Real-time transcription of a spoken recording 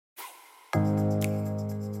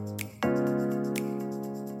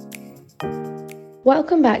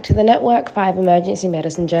Welcome back to the Network 5 Emergency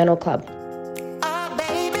Medicine Journal Club.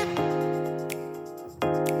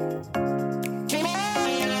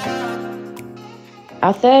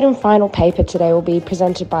 Our third and final paper today will be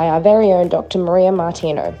presented by our very own Dr. Maria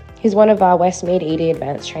Martino, who's one of our Westmead ED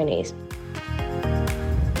Advanced trainees.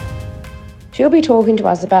 She'll be talking to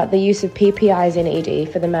us about the use of PPIs in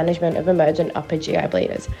ED for the management of emergent upper GI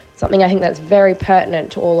bleeders, something I think that's very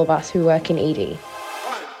pertinent to all of us who work in ED.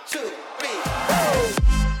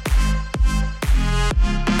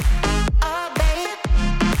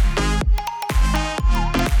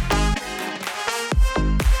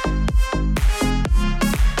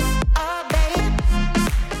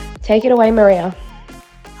 Take it away, Maria.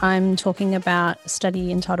 I'm talking about a study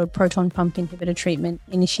entitled Proton Pump Inhibitor Treatment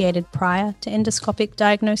initiated prior to endoscopic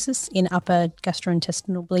diagnosis in upper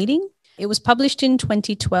gastrointestinal bleeding. It was published in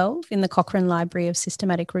 2012 in the Cochrane Library of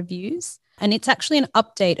Systematic Reviews, and it's actually an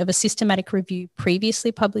update of a systematic review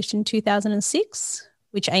previously published in 2006,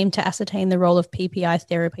 which aimed to ascertain the role of PPI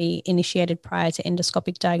therapy initiated prior to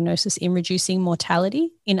endoscopic diagnosis in reducing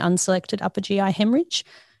mortality in unselected upper GI hemorrhage.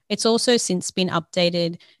 It's also since been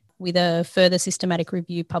updated with a further systematic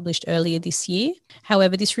review published earlier this year.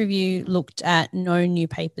 However, this review looked at no new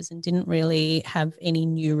papers and didn't really have any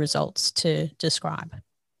new results to describe.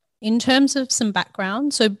 In terms of some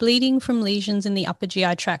background, so bleeding from lesions in the upper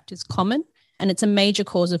GI tract is common, and it's a major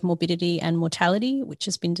cause of morbidity and mortality, which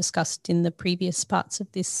has been discussed in the previous parts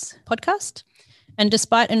of this podcast. And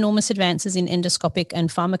despite enormous advances in endoscopic and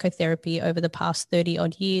pharmacotherapy over the past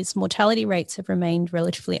 30-odd years, mortality rates have remained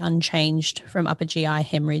relatively unchanged from upper GI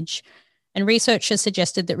hemorrhage. And research has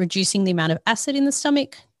suggested that reducing the amount of acid in the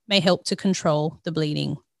stomach may help to control the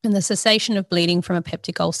bleeding. And the cessation of bleeding from a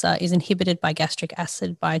peptic ulcer is inhibited by gastric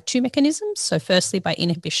acid by two mechanisms. So firstly, by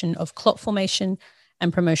inhibition of clot formation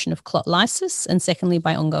and promotion of clot lysis, and secondly,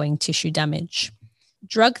 by ongoing tissue damage.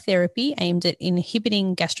 Drug therapy aimed at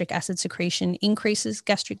inhibiting gastric acid secretion increases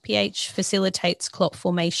gastric pH, facilitates clot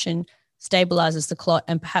formation, stabilizes the clot,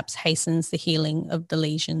 and perhaps hastens the healing of the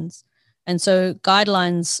lesions. And so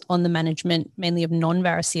guidelines on the management, mainly of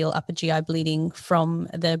non-varicose upper GI bleeding from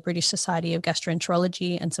the British Society of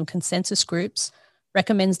Gastroenterology and some consensus groups,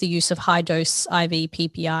 recommends the use of high-dose IV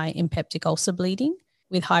PPI in peptic ulcer bleeding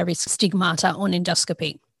with high-risk stigmata on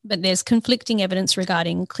endoscopy. But there's conflicting evidence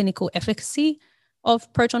regarding clinical efficacy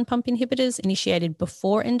of proton pump inhibitors initiated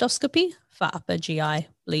before endoscopy for upper GI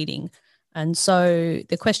bleeding. And so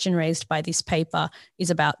the question raised by this paper is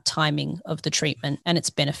about timing of the treatment and its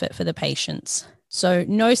benefit for the patients. So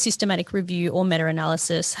no systematic review or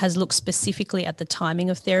meta-analysis has looked specifically at the timing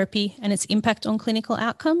of therapy and its impact on clinical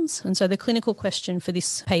outcomes. And so the clinical question for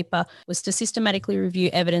this paper was to systematically review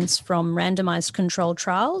evidence from randomized controlled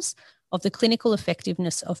trials of the clinical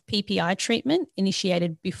effectiveness of PPI treatment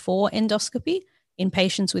initiated before endoscopy in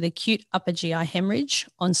patients with acute upper GI hemorrhage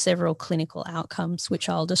on several clinical outcomes, which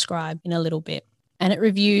I'll describe in a little bit. And it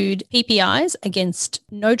reviewed PPIs against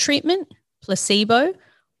no treatment, placebo,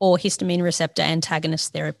 or histamine receptor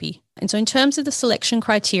antagonist therapy. And so in terms of the selection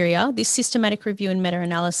criteria, this systematic review and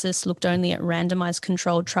meta-analysis looked only at randomized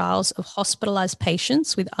controlled trials of hospitalized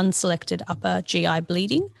patients with unselected upper GI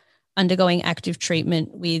bleeding undergoing active treatment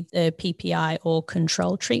with a PPI or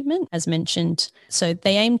control treatment, as mentioned. So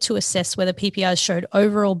they aim to assess whether PPIs showed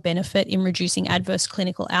overall benefit in reducing adverse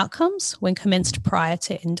clinical outcomes when commenced prior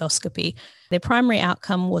to endoscopy. Their primary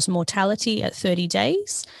outcome was mortality at 30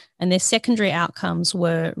 days, and their secondary outcomes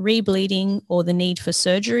were rebleeding or the need for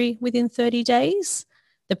surgery within 30 days,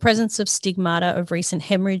 the presence of stigmata of recent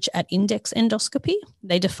hemorrhage at index endoscopy.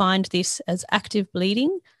 They defined this as active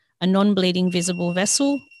bleeding, a non-bleeding visible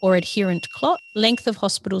vessel or adherent clot, length of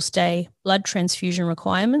hospital stay, blood transfusion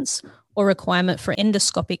requirements, or requirement for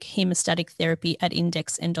endoscopic hemostatic therapy at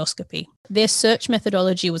index endoscopy. Their search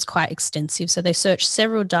methodology was quite extensive, so they searched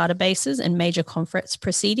several databases and major conference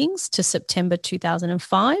proceedings to September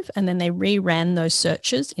 2005, and then they reran those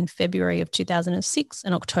searches in February of 2006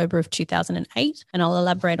 and October of 2008, and I'll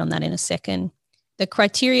elaborate on that in a second. The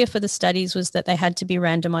criteria for the studies was that they had to be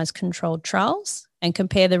randomized controlled trials and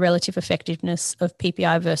compare the relative effectiveness of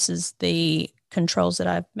PPI versus the controls that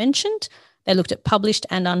I've mentioned. They looked at published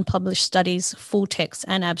and unpublished studies, full text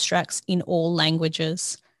and abstracts in all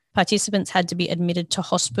languages. Participants had to be admitted to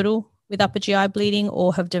hospital with upper GI bleeding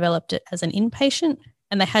or have developed it as an inpatient,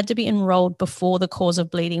 and they had to be enrolled before the cause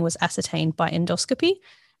of bleeding was ascertained by endoscopy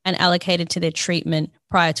and allocated to their treatment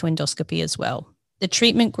prior to endoscopy as well. The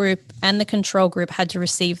treatment group and the control group had to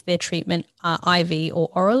receive their treatment IV or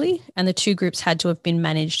orally, and the two groups had to have been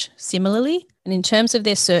managed similarly And in terms of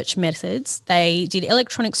their search methods, they did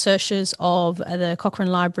electronic searches of the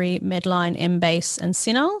Cochrane Library, Medline, Embase and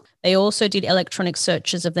CINAHL. They also did electronic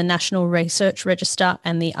searches of the National Research Register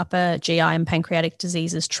and the Upper GI and Pancreatic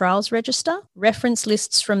Diseases Trials Register. Reference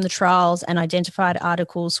lists from the trials and identified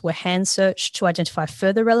articles were hand searched to identify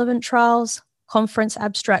further relevant trials. Conference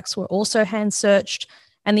abstracts were also hand searched,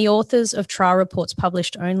 and the authors of trial reports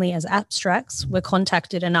published only as abstracts were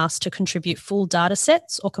contacted and asked to contribute full data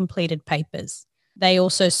sets or completed papers. They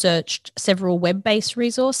also searched several web-based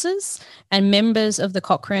resources, and members of the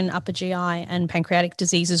Cochrane Upper GI and Pancreatic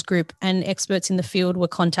Diseases Group and experts in the field were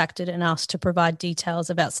contacted and asked to provide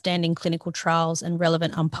details of outstanding clinical trials and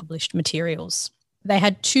relevant unpublished materials. They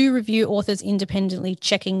had 2 review authors independently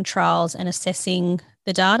checking trials and assessing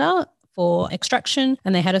the data for extraction,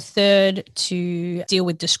 and they had a 3rd to deal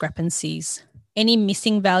with discrepancies. Any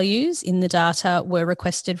missing values in the data were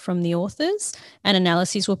requested from the authors, and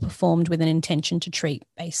analyses were performed with an intention to treat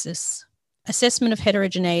basis. Assessment of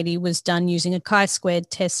heterogeneity was done using a chi-squared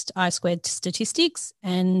test, I-squared statistics,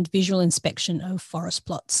 and visual inspection of forest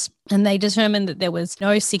plots. And they determined that there was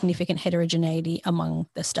no significant heterogeneity among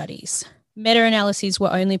the studies. Meta-analyses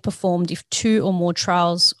were only performed if 2 or more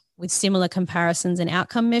trials with similar comparisons and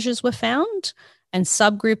outcome measures were found, and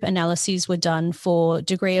subgroup analyses were done for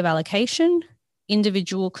degree of allocation,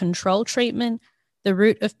 individual control treatment, the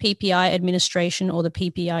route of PPI administration or the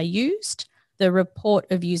PPI used, the report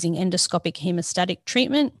of using endoscopic hemostatic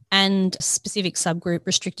treatment, and a specific subgroup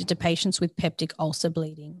restricted to patients with peptic ulcer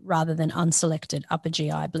bleeding rather than unselected upper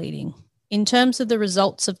GI bleeding. In terms of the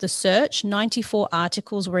results of the search, 94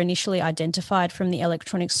 articles were initially identified from the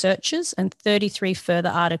electronic searches and 33 further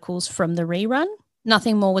articles from the rerun.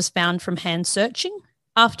 Nothing more was found from hand searching.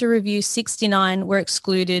 After review, 69 were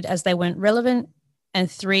excluded as they weren't relevant, and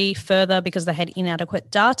 3 further because they had inadequate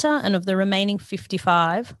data. And of the remaining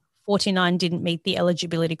 55, 49 didn't meet the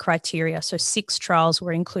eligibility criteria, so 6 trials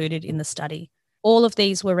were included in the study. All of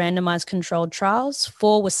these were randomized controlled trials.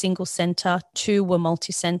 4 were single center, 2 were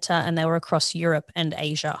multi-center, and they were across Europe and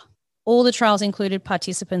Asia. All the trials included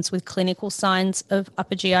participants with clinical signs of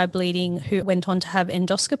upper GI bleeding who went on to have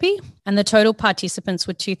endoscopy, and the total participants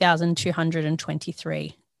were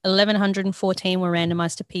 2,223. 1,114 were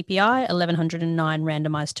randomized to PPI, 1,109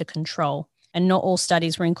 randomized to control, and not all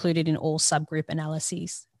studies were included in all subgroup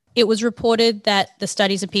analyses. It was reported that the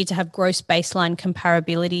studies appeared to have gross baseline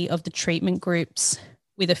comparability of the treatment groups,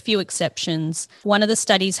 with a few exceptions. One of the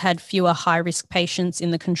studies had fewer high-risk patients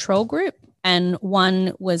in the control group, and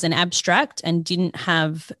one was an abstract and didn't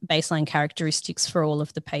have baseline characteristics for all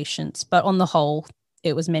of the patients. But on the whole,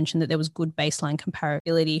 it was mentioned that there was good baseline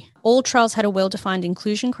comparability. All trials had a well-defined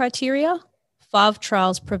inclusion criteria. 5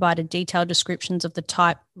 trials provided detailed descriptions of the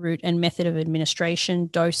type, route, and method of administration,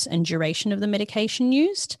 dose, and duration of the medication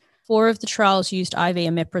used. 4 of the trials used IV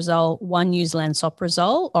omeprazole, 1 used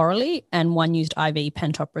lansoprazole orally, and 1 used IV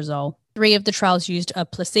pantoprazole. 3 of the trials used a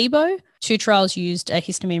placebo, 2 trials used a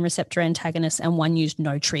histamine receptor antagonist, and 1 used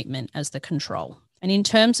no treatment as the control. And in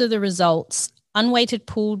terms of the results, unweighted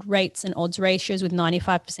pooled rates and odds ratios with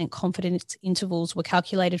 95% confidence intervals were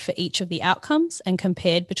calculated for each of the outcomes and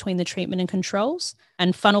compared between the treatment and controls,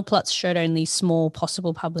 and funnel plots showed only small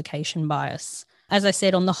possible publication bias. As I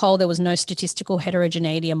said, on the whole, there was no statistical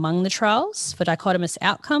heterogeneity among the trials for dichotomous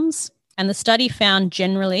outcomes, and the study found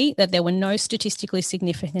generally that there were no statistically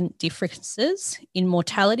significant differences in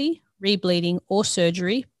mortality, rebleeding, or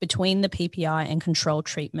surgery between the PPI and control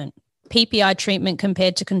treatment. PPI treatment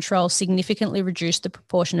compared to control significantly reduced the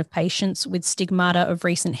proportion of patients with stigmata of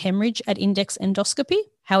recent hemorrhage at index endoscopy.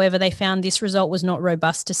 However, they found this result was not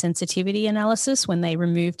robust to sensitivity analysis when they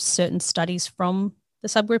removed certain studies from the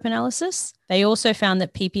subgroup analysis. They also found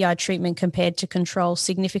that PPI treatment compared to control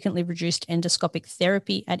significantly reduced endoscopic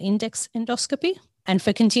therapy at index endoscopy. And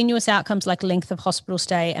for continuous outcomes like length of hospital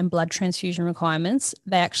stay and blood transfusion requirements,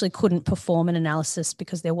 they actually couldn't perform an analysis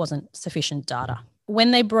because there wasn't sufficient data.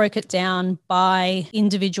 When they broke it down by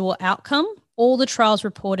individual outcome, all the trials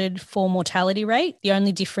reported for mortality rate. The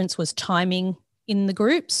only difference was timing in the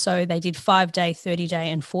groups. So they did 5-day, 30-day,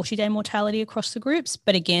 and 40-day mortality across the groups.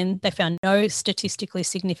 But again, they found no statistically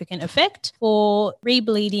significant effect. For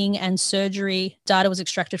rebleeding and surgery, data was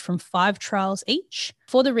extracted from 5 trials each.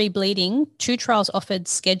 For the rebleeding, 2 trials offered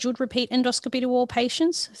scheduled repeat endoscopy to all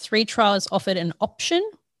patients. 3 trials offered an option,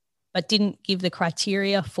 but didn't give the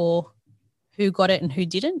criteria for who got it and who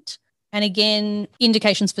didn't. And again,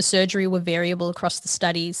 indications for surgery were variable across the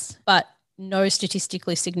studies, but no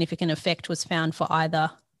statistically significant effect was found for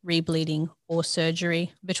either rebleeding or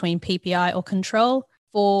surgery between PPI or control.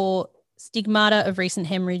 For stigmata of recent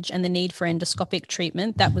hemorrhage and the need for endoscopic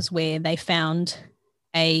treatment, that was where they found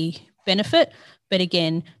a benefit. But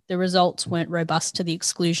again, the results weren't robust to the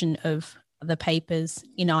exclusion of the papers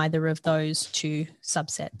in either of those two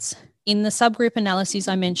subsets. In the subgroup analyses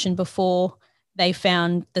I mentioned before, they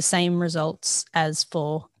found the same results as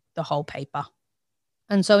for the whole paper.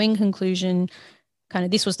 And so in conclusion,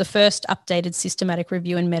 this was the first updated systematic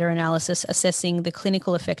review and meta-analysis assessing the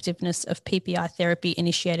clinical effectiveness of PPI therapy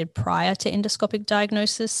initiated prior to endoscopic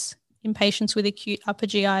diagnosis in patients with acute upper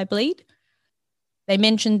GI bleed. They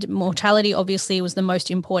mentioned mortality obviously was the most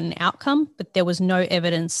important outcome, but there was no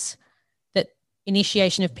evidence that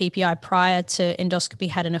initiation of PPI prior to endoscopy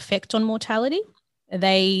had an effect on mortality.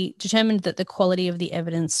 They determined that the quality of the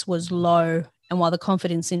evidence was low, and while the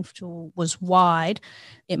confidence interval was wide,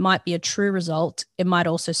 it might be a true result. It might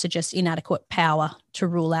also suggest inadequate power to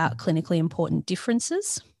rule out clinically important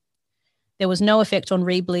differences. There was no effect on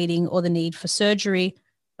rebleeding or the need for surgery,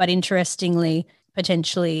 but interestingly,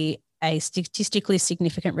 potentially a statistically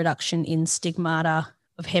significant reduction in stigmata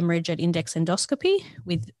of hemorrhage at index endoscopy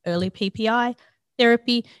with early PPI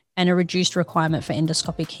therapy and a reduced requirement for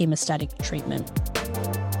endoscopic hemostatic treatment.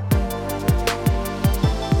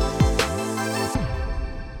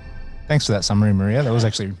 Thanks for that summary, Maria. That was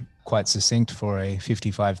actually quite succinct for a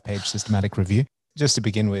 55-page systematic review. Just to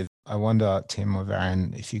begin with, I wonder, Tim or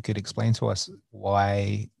Varun, if you could explain to us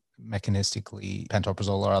why mechanistically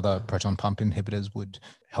pantoprazole or other proton pump inhibitors would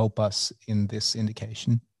help us in this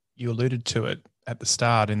indication. You alluded to it at the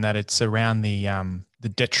start in that it's around the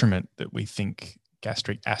detriment that we think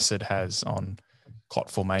gastric acid has on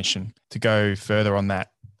clot formation. To go further on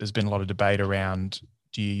that, there's been a lot of debate around,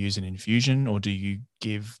 do you use an infusion or do you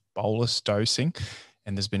give bolus dosing?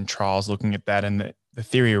 And there's been trials looking at that. And the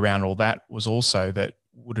theory around all that was also that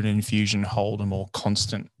would an infusion hold a more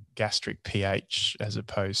constant gastric pH as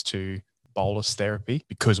opposed to bolus therapy,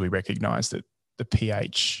 because we recognize that the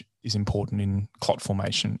pH is important in clot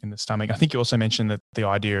formation in the stomach. I think you also mentioned that the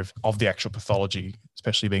idea of the actual pathology,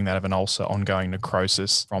 especially being that of an ulcer, ongoing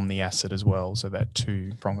necrosis from the acid as well. So that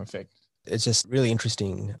two-prong effect. It's just really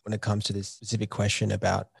interesting when it comes to this specific question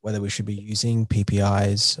about whether we should be using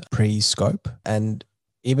PPIs pre-scope. And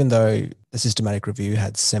even though the systematic review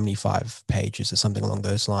had 75 pages or something along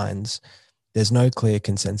those lines, there's no clear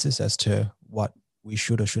consensus as to what we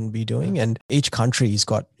should or shouldn't be doing. And each country's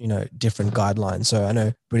got, different guidelines. So I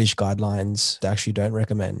know British guidelines actually don't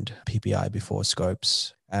recommend PPI before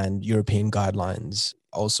scopes, and European guidelines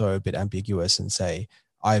also a bit ambiguous and say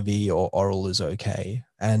IV or oral is okay.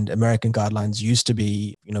 And American guidelines used to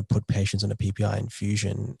be, put patients on a PPI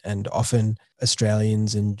infusion, and often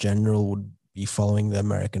Australians in general would be following the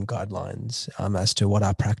American guidelines as to what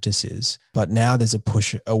our practice is. But now there's a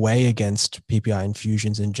push away against PPI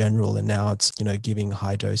infusions in general. And now it's, giving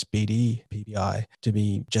high dose BD PPI to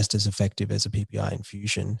be just as effective as a PPI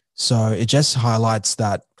infusion. So it just highlights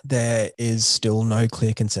that there is still no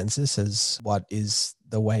clear consensus as what is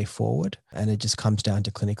the way forward. And it just comes down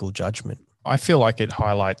to clinical judgment. I feel like it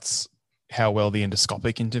highlights how well the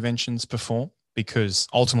endoscopic interventions perform, because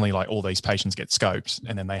ultimately, like, all these patients get scoped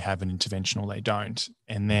and then they have an intervention or they don't.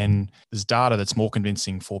 And then there's data that's more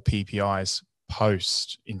convincing for PPIs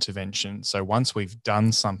post-intervention. So once we've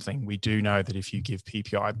done something, we do know that if you give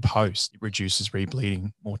PPI post, it reduces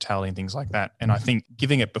rebleeding, mortality and things like that. And I think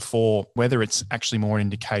giving it before, whether it's actually more an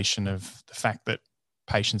indication of the fact that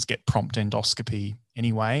patients get prompt endoscopy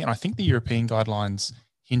anyway. And I think the European guidelines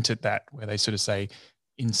hint at that, where they sort of say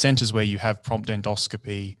in centres where you have prompt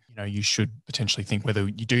endoscopy, you should potentially think whether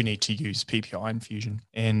you do need to use PPI infusion.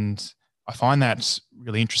 And I find that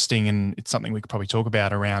really interesting, and it's something we could probably talk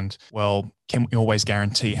about around, well, can we always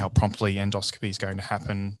guarantee how promptly endoscopy is going to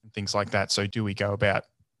happen and things like that? So do we go about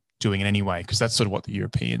doing it anyway? Because that's sort of what the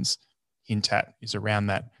Europeans hint at, is around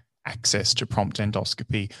that access to prompt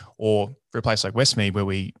endoscopy. Or for a place like Westmead where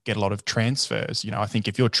we get a lot of transfers, I think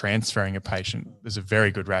if you're transferring a patient, there's a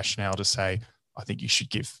very good rationale to say, I think you should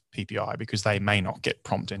give PPI, because they may not get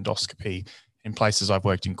prompt endoscopy. In places I've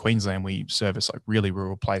worked in Queensland, we service like really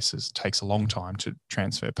rural places. It takes a long time to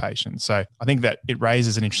transfer patients. So I think that it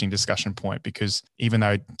raises an interesting discussion point, because even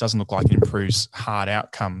though it doesn't look like it improves hard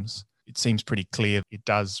outcomes, it seems pretty clear it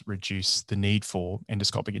does reduce the need for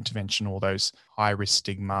endoscopic intervention or those high-risk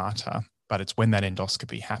stigmata. But it's when that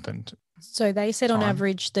endoscopy happened. So they said on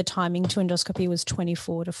average the timing to endoscopy was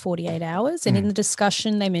 24 to 48 hours. And in the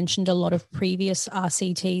discussion, they mentioned a lot of previous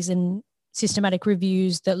RCTs and systematic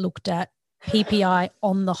reviews that looked at PPI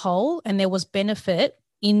on the whole, and there was benefit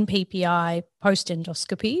in PPI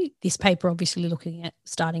post-endoscopy. This paper obviously looking at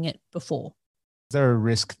starting it before. Is there a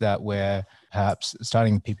risk that we're perhaps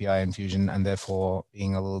starting PPI infusion and therefore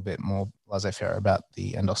being a little bit more laissez-faire about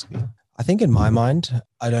the endoscopy? I think in my mind,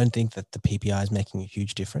 I don't think that the PPI is making a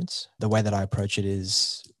huge difference. The way that I approach it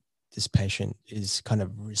is this patient is kind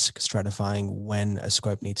of risk stratifying when a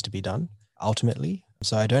scope needs to be done ultimately.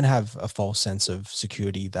 So I don't have a false sense of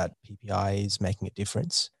security that PPI is making a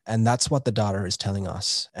difference. And that's what the data is telling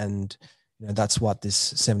us. And that's what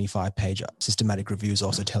this 75-page systematic review is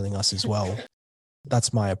also telling us as well.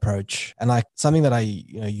 That's my approach. And like something that I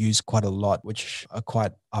use quite a lot, which are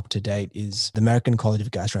quite up to date, is the American College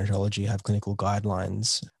of Gastroenterology have clinical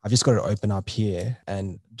guidelines. I've just got it open up here,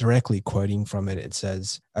 and directly quoting from it, it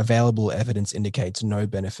says, available evidence indicates no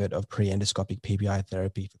benefit of pre-endoscopic PPI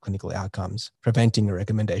therapy for clinical outcomes, preventing a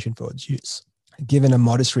recommendation for its use. Given a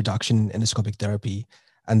modest reduction in endoscopic therapy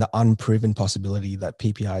and the unproven possibility that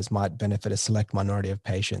PPIs might benefit a select minority of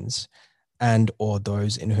patients, and or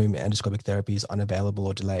those in whom endoscopic therapy is unavailable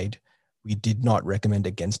or delayed, we did not recommend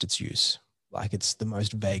against its use. Like, it's the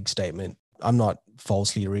most vague statement. I'm not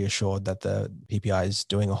falsely reassured that the PPI is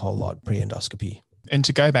doing a whole lot pre-endoscopy. And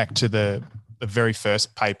to go back to the very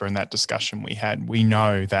first paper in that discussion we had, we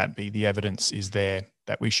know that the evidence is there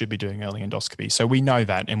that we should be doing early endoscopy. So we know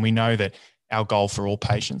that, and we know that our goal for all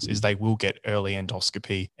patients is they will get early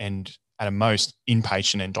endoscopy and at a most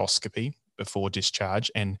inpatient endoscopy before discharge.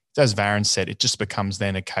 And as Varun said, it just becomes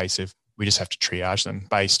then a case of we just have to triage them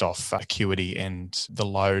based off acuity and the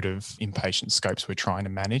load of inpatient scopes we're trying to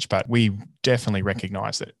manage. But we definitely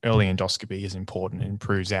recognize that early endoscopy is important and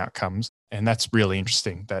improves outcomes. And that's really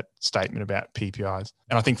interesting, that statement about PPIs.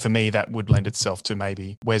 And I think for me, that would lend itself to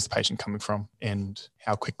maybe where's the patient coming from and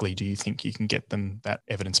how quickly do you think you can get them that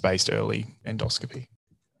evidence-based early endoscopy?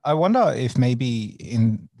 I wonder if maybe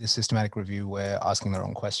in the systematic review, we're asking the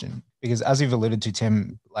wrong question. Because as you've alluded to,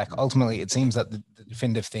 Tim, like ultimately it seems that the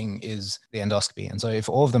definitive thing is the endoscopy. And so if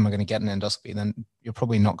all of them are going to get an endoscopy, then you're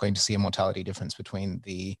probably not going to see a mortality difference between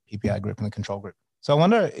the PPI group and the control group. So I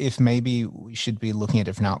wonder if maybe we should be looking at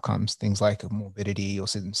different outcomes, things like morbidity or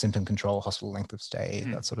symptom control, hospital length of stay,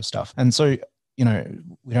 that sort of stuff. And so, we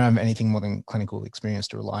don't have anything more than clinical experience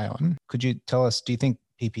to rely on. Could you tell us, do you think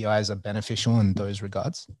PPIs are beneficial in those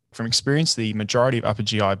regards? From experience, the majority of upper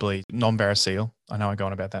GI bleeds, non-varicose, I know I go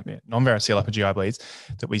on about that bit, non-varicose upper GI bleeds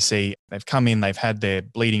that we see, they've come in, they've had their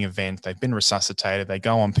bleeding event, they've been resuscitated, they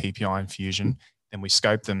go on PPI infusion, then we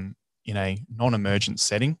scope them in a non-emergent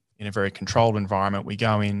setting, in a very controlled environment. We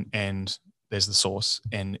go in and there's the source.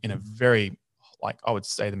 And in a very, I would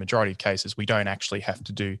say the majority of cases, we don't actually have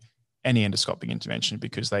to do any endoscopic intervention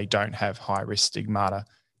because they don't have high-risk stigmata.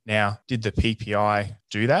 Now, did the PPI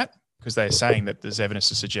do that? Because they're saying that there's evidence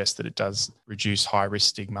to suggest that it does reduce high-risk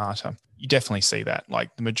stigmata. You definitely see that.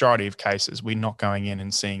 Like the majority of cases, we're not going in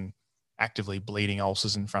and seeing actively bleeding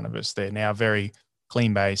ulcers in front of us. They're now very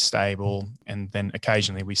clean-based, stable, and then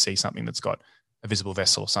occasionally we see something that's got a visible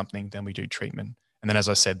vessel or something, then we do treatment. And then, as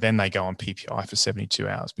I said, then they go on PPI for 72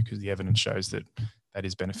 hours because the evidence shows that that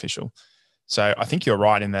is beneficial. So I think you're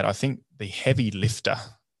right in that. I think the heavy lifter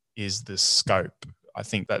is the scope. I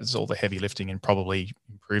think that's all the heavy lifting and probably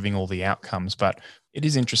improving all the outcomes. But it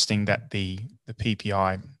is interesting that the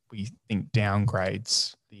PPI, we think,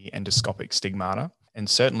 downgrades the endoscopic stigmata. And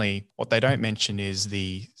certainly what they don't mention is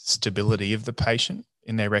the stability of the patient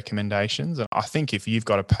in their recommendations. And I think if you've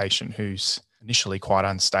got a patient who's initially quite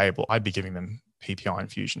unstable, I'd be giving them PPI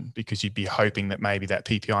infusion because you'd be hoping that maybe that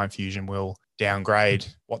PPI infusion will downgrade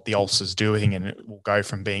what the ulcer's doing and it will go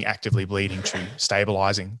from being actively bleeding to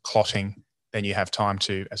stabilizing, clotting. Then you have time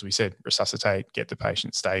to, as we said, resuscitate, get the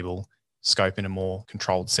patient stable, scope in a more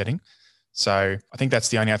controlled setting. So I think that's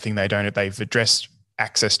the only other thing they don't. They've addressed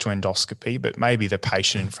access to endoscopy, but maybe the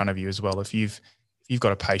patient in front of you as well. If you've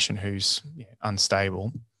got a patient who's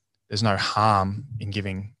unstable, there's no harm in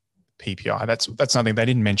giving PPI. That's something they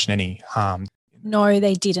didn't mention any harm. No,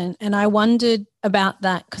 they didn't. And I wondered about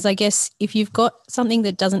that because I guess if you've got something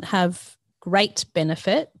that doesn't have great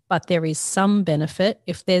benefit, but there is some benefit,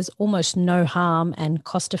 if there's almost no harm and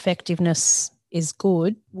cost effectiveness is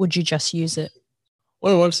good, would you just use it?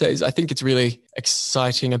 What I want to say is I think it's really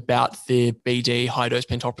exciting about the BD high-dose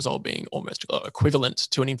pantoprazole being almost equivalent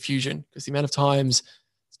to an infusion because the amount of times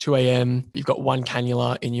it's 2 a.m., you've got one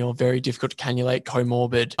cannula in your very difficult to cannulate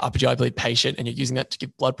comorbid upper GI bleed patient and you're using that to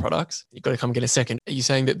give blood products. You've got to come get a second. Are you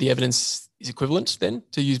saying that the evidence is equivalent then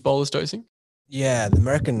to use bolus dosing? Yeah, the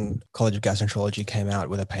American College of Gastroenterology came out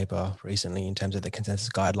with a paper recently in terms of the consensus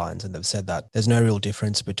guidelines, and they've said that there's no real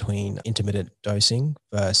difference between intermittent dosing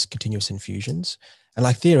versus continuous infusions. And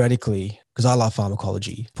like theoretically, because I love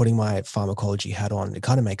pharmacology, putting my pharmacology hat on, it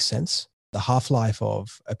kind of makes sense. The half-life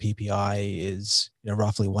of a PPI is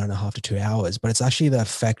roughly 1.5 to 2 hours, but it's actually the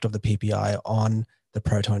effect of the PPI on the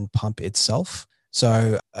proton pump itself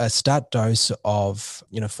So a stat dose of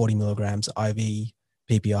 40 milligrams IV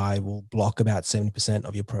PPI will block about 70%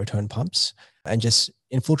 of your proton pumps, and just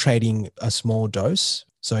infiltrating a small dose,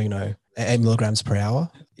 so 8 milligrams per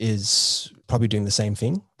hour, is probably doing the same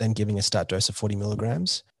thing than giving a stat dose of 40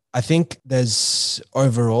 milligrams. I think there's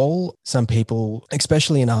overall some people,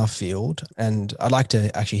 especially in our field, and I'd like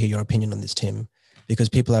to actually hear your opinion on this, Tim, because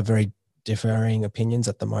people have very differing opinions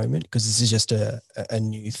at the moment, because this is just a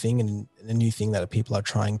new thing, and a new thing that people are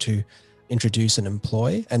trying to introduce and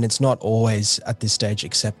employ. And it's not always at this stage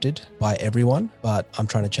accepted by everyone, but I'm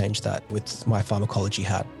trying to change that with my pharmacology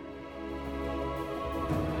hat.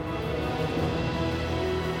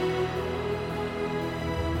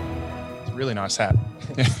 It's a really nice hat.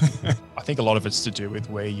 I think a lot of it's to do with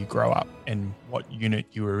where you grow up and what unit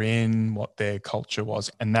you were in, what their culture was.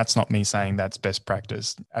 And that's not me saying that's best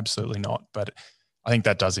practice. Absolutely not. But I think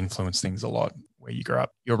that does influence things a lot where you grow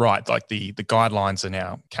up. You're right. Like the guidelines are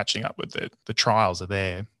now catching up with the trials are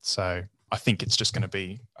there. So I think it's just going to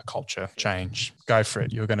be a culture change. Go for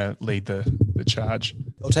it. You're going to lead the charge.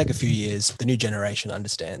 It'll take a few years. The new generation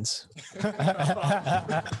understands.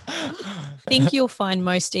 I think you'll find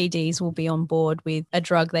most EDs will be on board with a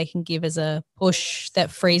drug they can give as a push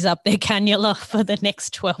that frees up their cannula for the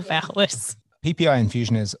next 12 hours. PPI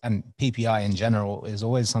infusion and PPI in general is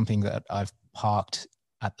always something that I've parked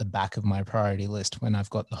at the back of my priority list when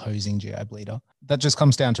I've got the hosing GI bleeder. That just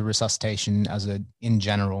comes down to resuscitation in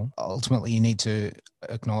general. Ultimately, you need to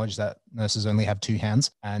acknowledge that nurses only have two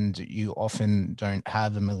hands, and you often don't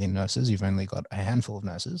have a million nurses. You've only got a handful of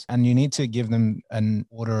nurses, and you need to give them an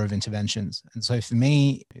order of interventions. And so for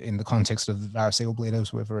me, in the context of variceal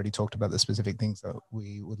bleeders, we've already talked about the specific things that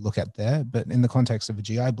we would look at there. But in the context of a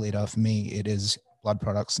GI bleeder, for me, it is blood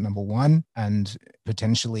products, number one, and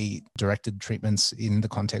potentially directed treatments in the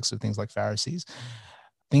context of things like varices.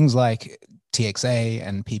 Things like TXA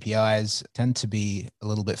and PPIs tend to be a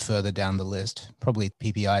little bit further down the list, probably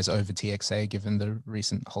PPIs over TXA given the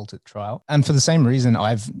recent halted trial. And for the same reason,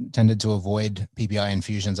 I've tended to avoid PPI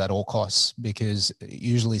infusions at all costs, because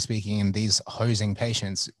usually speaking, in these hosing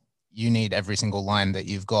patients, you need every single line that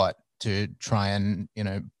you've got to try and,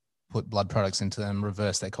 put blood products into them,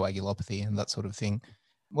 reverse their coagulopathy and that sort of thing.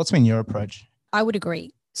 What's been your approach? I would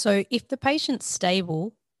agree. So if the patient's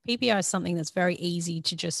stable, PPI is something that's very easy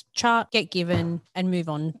to just chart, get given, and move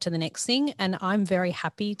on to the next thing. And I'm very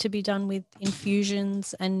happy to be done with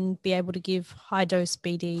infusions and be able to give high dose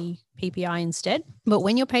BD PPI instead. But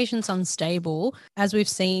when your patient's unstable, as we've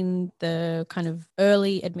seen, the kind of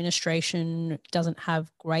early administration doesn't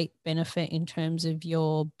have great benefit in terms of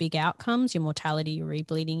your big outcomes, your mortality, your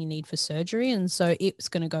rebleeding, your need for surgery. And so it's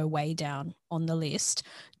going to go way down on the list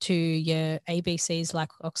to your ABCs like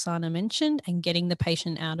Oksana mentioned, and getting the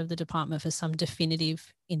patient out of the department for some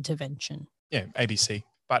definitive intervention. Yeah, ABC.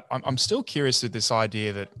 But I'm still curious with this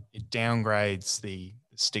idea that it downgrades the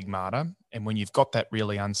stigmata. And when you've got that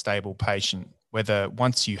really unstable patient, whether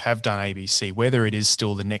once you have done ABC, whether it is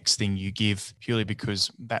still the next thing you give, purely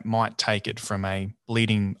because that might take it from a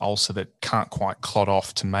bleeding ulcer that can't quite clot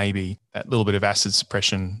off to maybe that little bit of acid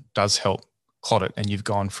suppression does help clot it, and you've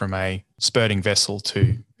gone from a spurting vessel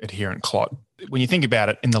to adherent clot. When you think about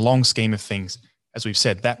it in the long scheme of things, as we've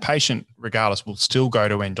said, that patient, regardless, will still go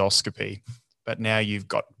to endoscopy. But now you've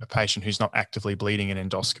got a patient who's not actively bleeding in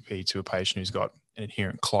endoscopy to a patient who's got an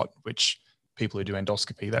adherent clot, which people who do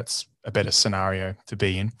endoscopy, that's a better scenario to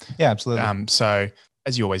be in. Yeah, absolutely. So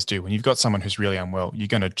as you always do, when you've got someone who's really unwell, you're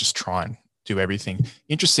going to just try and do everything.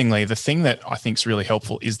 Interestingly, the thing that I think is really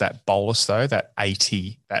helpful is that bolus though, that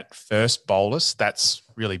 80, that first bolus, that's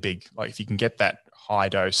really big. Like if you can get that high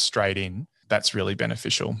dose straight in, that's really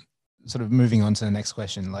beneficial. Sort of moving on to the next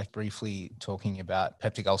question, like briefly talking about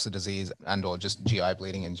peptic ulcer disease and or just GI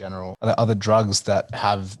bleeding in general, are there other drugs that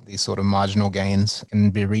have these sort of marginal gains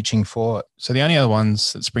and be reaching for? So the only other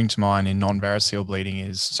ones that spring to mind in non-variceal bleeding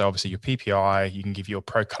is, so obviously your PPI, you can give your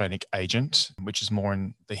prokinetic agent, which is more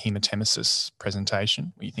in the hematemesis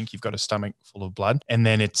presentation, where you think you've got a stomach full of blood. And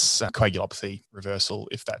then it's coagulopathy reversal,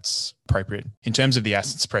 if that's appropriate. In terms of the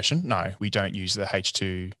acid suppression, no, we don't use the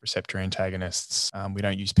H2 receptor antagonists. We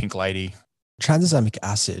don't use Pink Lady. Tranexamic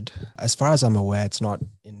acid, as far as I'm aware, it's not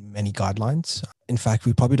in many guidelines. In fact,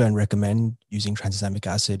 we probably don't recommend using tranexamic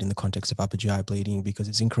acid in the context of upper GI bleeding because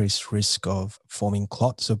it's increased risk of forming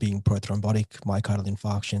clots, so being prothrombotic, myocardial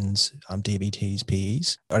infarctions, DVTs,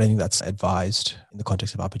 PEs. I don't think that's advised in the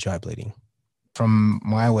context of upper GI bleeding. From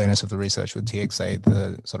my awareness of the research with TXA,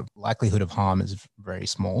 the sort of likelihood of harm is very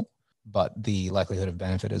small. but the likelihood of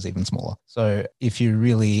benefit is even smaller. So if you're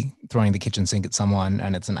really throwing the kitchen sink at someone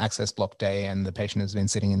and it's an access block day and the patient has been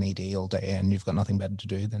sitting in ED all day and you've got nothing better to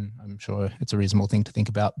do, then I'm sure it's a reasonable thing to think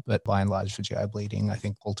about. But by and large for GI bleeding, I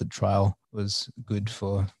think Altered trial was good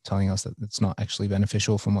for telling us that it's not actually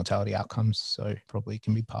beneficial for mortality outcomes. So probably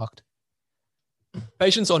can be parked.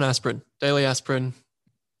 Patients on aspirin, daily aspirin,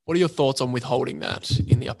 what are your thoughts on withholding that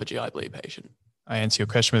in the upper GI bleed patient? I answer your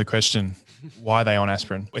question with a question. Why are they on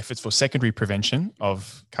aspirin? If it's for secondary prevention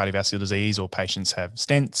of cardiovascular disease or patients have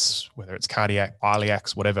stents, whether it's cardiac,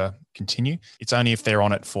 iliacs, whatever, continue. It's only if they're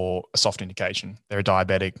on it for a soft indication. They're a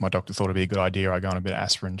diabetic. My doctor thought it'd be a good idea. I go on a bit of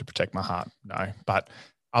aspirin to protect my heart. No, but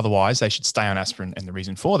otherwise they should stay on aspirin. And the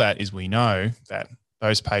reason for that is we know that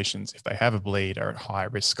those patients, if they have a bleed, are at high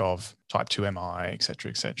risk of type 2 MI, et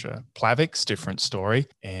cetera, Plavix, different story.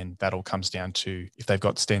 And that all comes down to if they've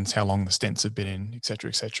got stents, how long the stents have been in, et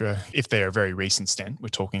cetera. If they're a very recent stent, we're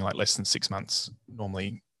talking like less than 6 months.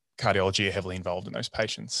 Normally, cardiology are heavily involved in those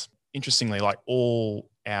patients. Interestingly, like all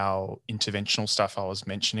our interventional stuff I was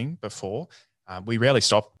mentioning before, we rarely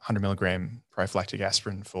stop 100 milligram prophylactic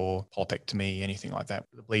aspirin for polypectomy, anything like that.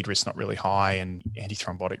 The bleed risk is not really high and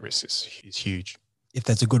antithrombotic risk is huge. If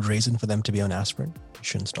there's a good reason for them to be on aspirin, you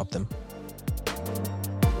shouldn't stop them.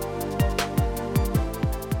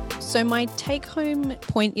 So my take-home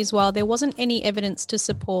point is, while there wasn't any evidence to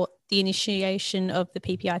support the initiation of the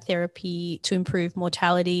PPI therapy to improve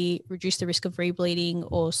mortality, reduce the risk of rebleeding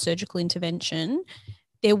or surgical intervention,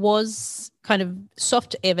 there was kind of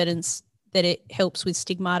soft evidence that it helps with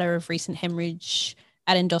stigmata of recent hemorrhage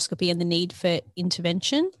at endoscopy and the need for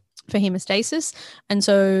intervention for hemostasis. And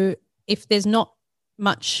so if there's not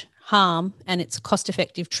much harm and it's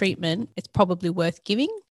cost-effective treatment, it's probably worth giving.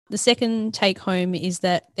 The second take home is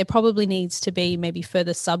that there probably needs to be maybe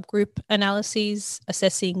further subgroup analyses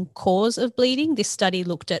assessing cause of bleeding. This study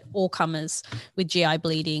looked at all comers with GI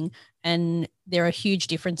bleeding, and there are huge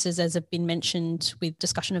differences, as have been mentioned with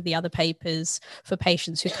discussion of the other papers, for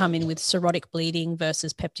patients who come in with cirrhotic bleeding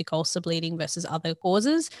versus peptic ulcer bleeding versus other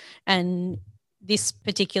causes. And this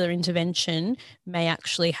particular intervention may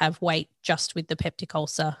actually have weight just with the peptic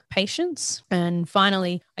ulcer patients. And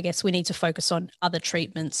finally, I guess we need to focus on other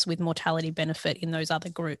treatments with mortality benefit in those other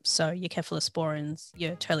groups. So your cephalosporins,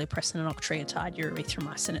 your terlipressin and octreotide, your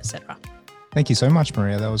erythromycin, etc. Thank you so much,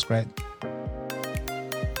 Maria. That was great.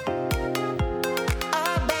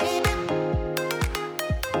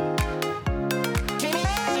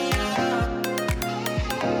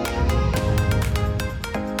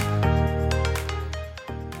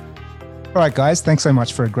 All right, guys, thanks so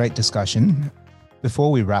much for a great discussion.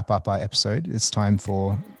 Before we wrap up our episode, it's time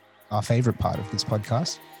for our favorite part of this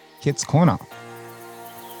podcast, Kit's Corner.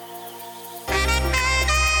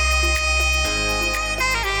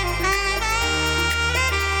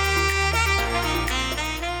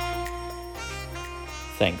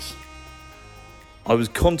 Thanks. I was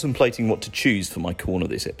contemplating what to choose for my corner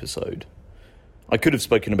this episode. I could have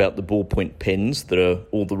spoken about the ballpoint pens that are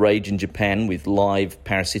all the rage in Japan with live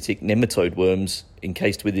parasitic nematode worms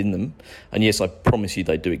encased within them, and yes, I promise you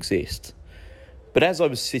they do exist. But as I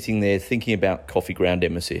was sitting there thinking about coffee ground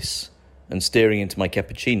emesis and staring into my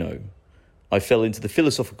cappuccino, I fell into the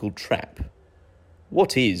philosophical trap.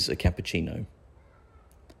 What is a cappuccino?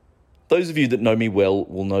 Those of you that know me well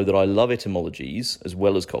will know that I love etymologies as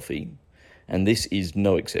well as coffee, and this is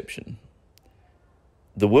no exception.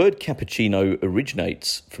 The word cappuccino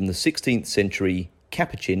originates from the 16th century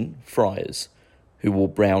Capuchin friars who wore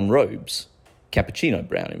brown robes, cappuccino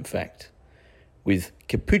brown in fact, with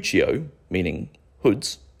cappuccio, meaning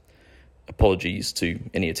hoods. Apologies to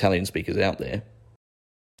any Italian speakers out there.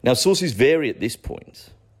 Now sources vary at this point,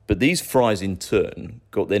 but these friars in turn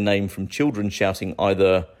got their name from children shouting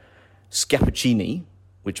either scappuccini,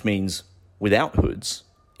 which means without hoods,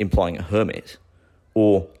 implying a hermit,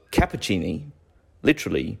 or cappuccini,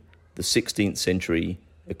 literally the 16th century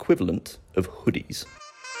equivalent of hoodies.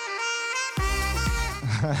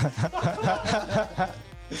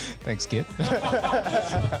 Thanks, Kit.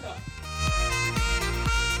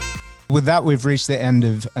 With that, we've reached the end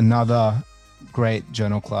of another great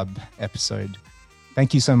Journal Club episode.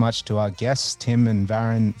 Thank you so much to our guests, Tim and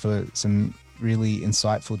Varun, for some really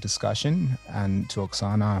insightful discussion, and to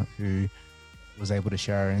Oksana, who was able to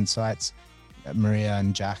share her insights. Maria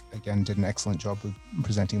and Jack, again, did an excellent job of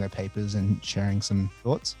presenting their papers and sharing some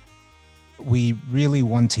thoughts. We really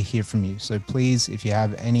want to hear from you. So please, if you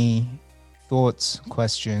have any thoughts,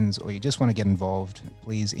 questions, or you just want to get involved,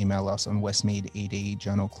 please email us on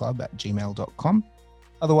westmeadedjournalclub@gmail.com.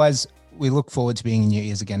 Otherwise, we look forward to being in your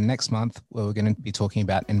ears again next month, where we're going to be talking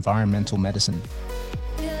about environmental medicine.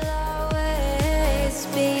 You'll always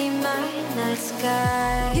be my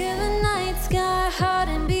sky. You're the night sky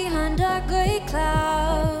hiding behind dark gray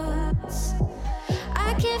clouds.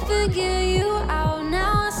 I can't figure you out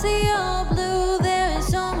now. I see your blue. There is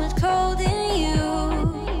so much cold in you,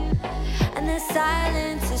 and the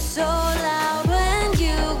silence is so loud when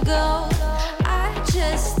you go. I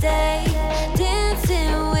just stay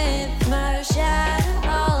dancing with my shadow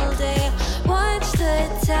all day. Watch the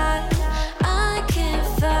tide. I can't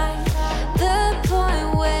find the point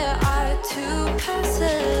where I two pass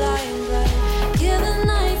the line. But you're the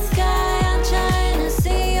night sky. I'm trying to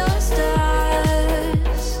see your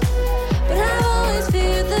stars, but I've always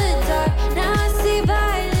feared the dark. Now I see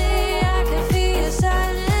violet. I can feel your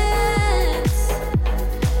silence.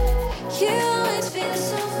 You always feel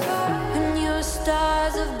so far when your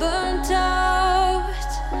stars have burnt out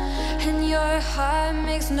and your heart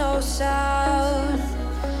makes no sound.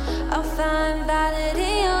 I'll find validity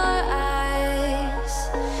in your